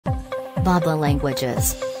bab.la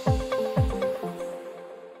languages.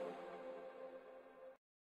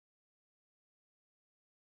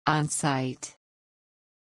 ONSITE.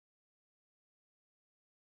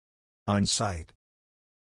 ONSITE.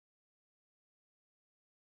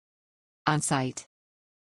 ONSITE.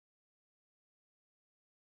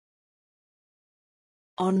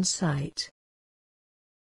 ONSITE.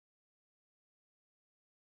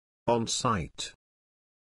 ONSITE.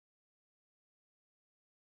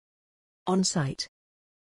 ONSITE.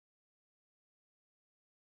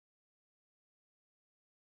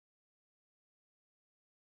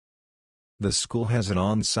 The school has an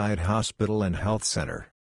on-site hospital and health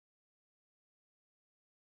center.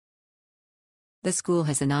 The school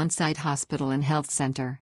has an on-site hospital and health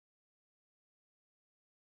center.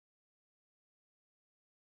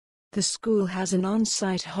 The school has an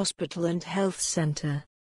on-site hospital and health center.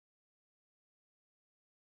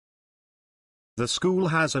 The school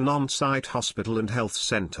has an on-site hospital and health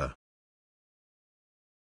center.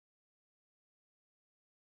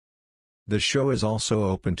 The show is also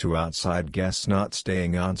open to outside guests not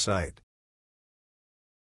staying on-site.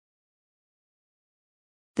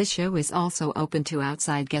 The show is also open to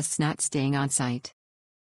outside guests not staying on site.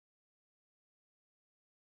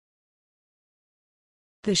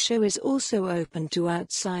 The show is also open to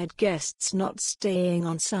outside guests not staying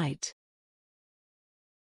on site.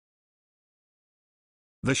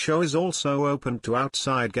 The show is also open to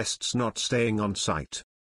outside guests not staying on site.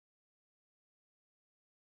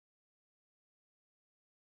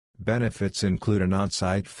 Benefits include an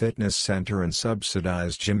on-site fitness center and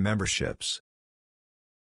subsidized gym memberships.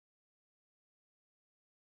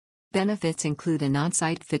 Benefits include an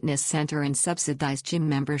on-site fitness center and subsidized gym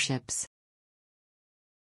memberships.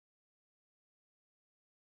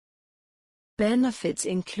 Benefits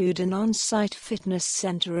include an on-site fitness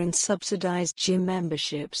center and subsidized gym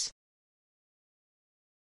memberships.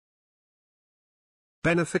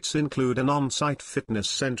 Benefits include an on-site fitness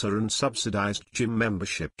center and subsidized gym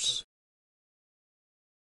memberships.